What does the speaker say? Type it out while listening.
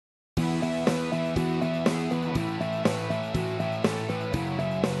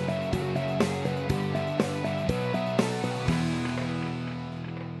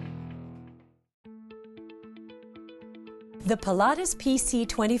The Pilatus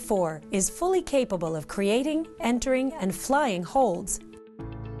PC-24 is fully capable of creating, entering, and flying holds,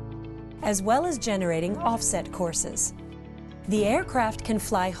 as well as generating offset courses. The aircraft can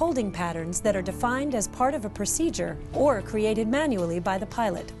fly holding patterns that are defined as part of a procedure or created manually by the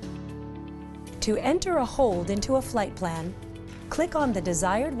pilot. To enter a hold into a flight plan, click on the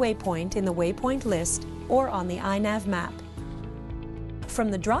desired waypoint in the waypoint list or on the iNav map. From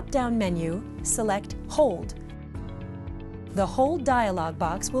the drop-down menu, select Hold. The Hold dialog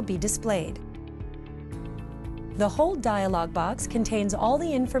box will be displayed. The Hold dialog box contains all the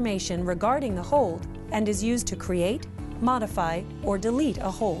information regarding the hold and is used to create, modify, or delete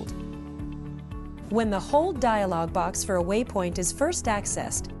a hold. When the Hold dialog box for a waypoint is first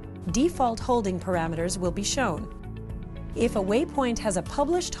accessed, default holding parameters will be shown. If a waypoint has a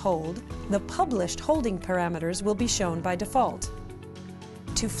published hold, the published holding parameters will be shown by default.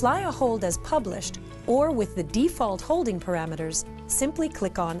 To fly a hold as published, or with the default holding parameters, simply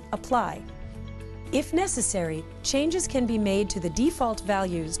click on Apply. If necessary, changes can be made to the default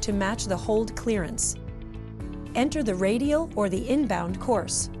values to match the hold clearance. Enter the radial or the inbound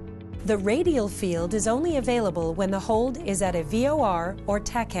course. The radial field is only available when the hold is at a VOR or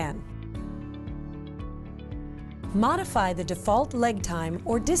TACAN. Modify the default leg time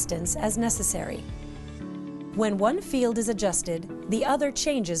or distance as necessary. When one field is adjusted, the other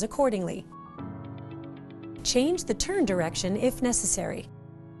changes accordingly. Change the turn direction if necessary.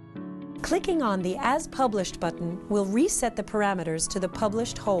 Clicking on the As Published button will reset the parameters to the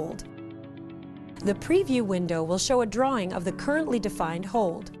published hold. The preview window will show a drawing of the currently defined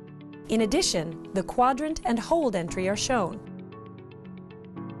hold. In addition, the quadrant and hold entry are shown.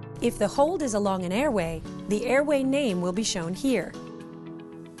 If the hold is along an airway, the airway name will be shown here.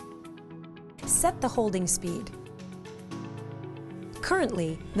 Set the holding speed.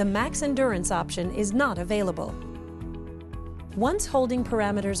 Currently, the max endurance option is not available. Once holding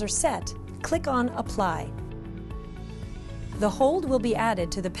parameters are set, click on Apply. The hold will be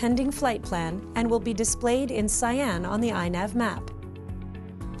added to the pending flight plan and will be displayed in cyan on the iNav map.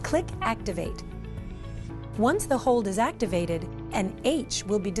 Click Activate. Once the hold is activated, an H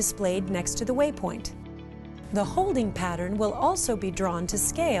will be displayed next to the waypoint. The holding pattern will also be drawn to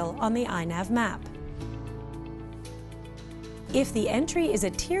scale on the iNav map. If the entry is a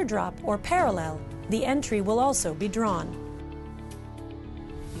teardrop or parallel, the entry will also be drawn.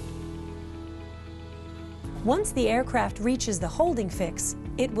 Once the aircraft reaches the holding fix,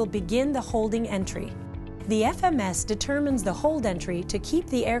 it will begin the holding entry. The FMS determines the hold entry to keep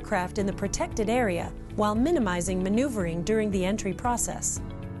the aircraft in the protected area while minimizing maneuvering during the entry process.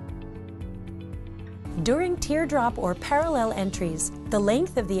 During teardrop or parallel entries, the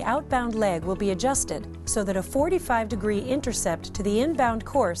length of the outbound leg will be adjusted so that a 45-degree intercept to the inbound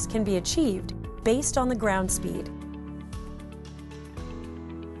course can be achieved based on the ground speed.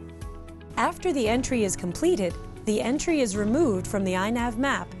 After the entry is completed, the entry is removed from the iNav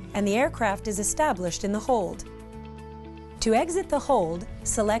map and the aircraft is established in the hold. To exit the hold,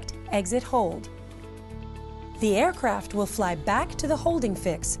 select Exit Hold. The aircraft will fly back to the holding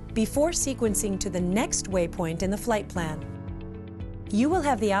fix before sequencing to the next waypoint in the flight plan. You will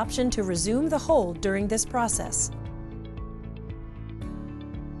have the option to resume the hold during this process.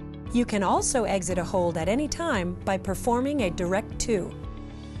 You can also exit a hold at any time by performing a direct to.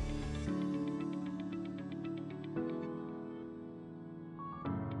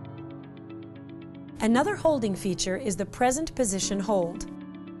 Another holding feature is the present position hold.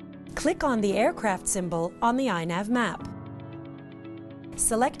 Click on the aircraft symbol on the iNav map.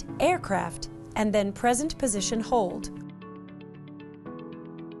 Select Aircraft and then Present Position Hold.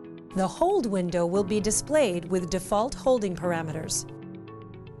 The hold window will be displayed with default holding parameters.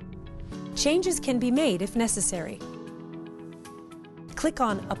 Changes can be made if necessary. Click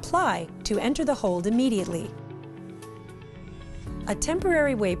on Apply to enter the hold immediately. A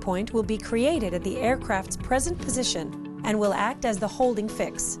temporary waypoint will be created at the aircraft's present position and will act as the holding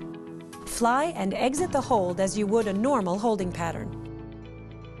fix. Fly and exit the hold as you would a normal holding pattern.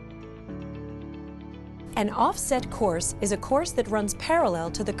 An offset course is a course that runs parallel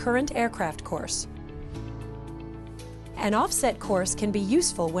to the current aircraft course. An offset course can be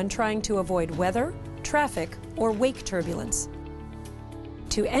useful when trying to avoid weather, traffic, or wake turbulence.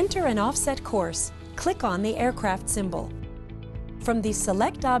 To enter an offset course, click on the aircraft symbol. From the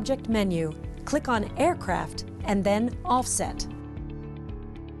Select Object menu, click on Aircraft and then Offset.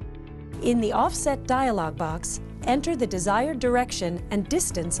 In the Offset dialog box, enter the desired direction and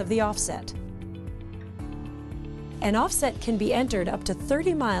distance of the offset. An offset can be entered up to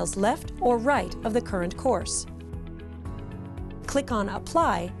 30 miles left or right of the current course. Click on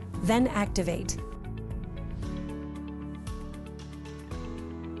Apply, then Activate.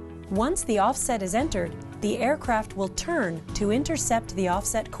 Once the offset is entered, the aircraft will turn to intercept the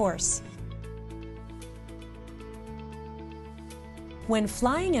offset course. When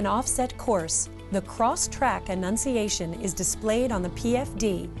flying an offset course, the cross-track annunciation is displayed on the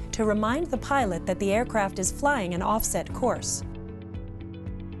PFD to remind the pilot that the aircraft is flying an offset course.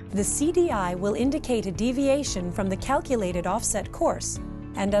 The CDI will indicate a deviation from the calculated offset course,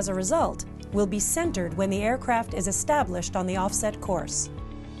 and as a result, will be centered when the aircraft is established on the offset course.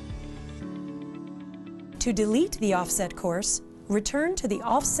 To delete the offset course, return to the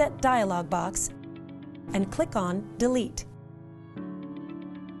Offset dialog box and click on Delete.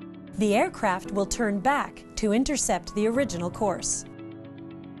 The aircraft will turn back to intercept the original course.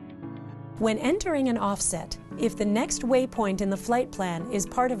 When entering an offset, if the next waypoint in the flight plan is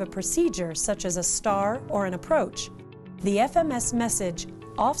part of a procedure such as a star or an approach, the FMS message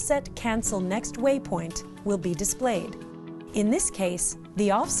Offset Cancel Next Waypoint will be displayed. In this case,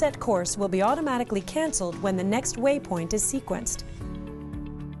 the offset course will be automatically canceled when the next waypoint is sequenced.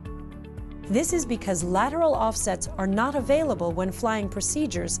 This is because lateral offsets are not available when flying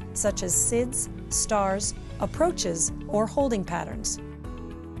procedures such as SIDS, stars, approaches, or holding patterns.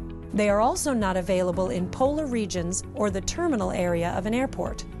 They are also not available in polar regions or the terminal area of an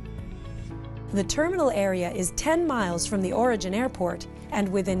airport. The terminal area is 10 miles from the origin airport and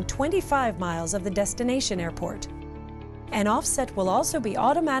within 25 miles of the destination airport. An offset will also be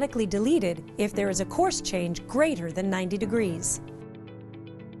automatically deleted if there is a course change greater than 90 degrees.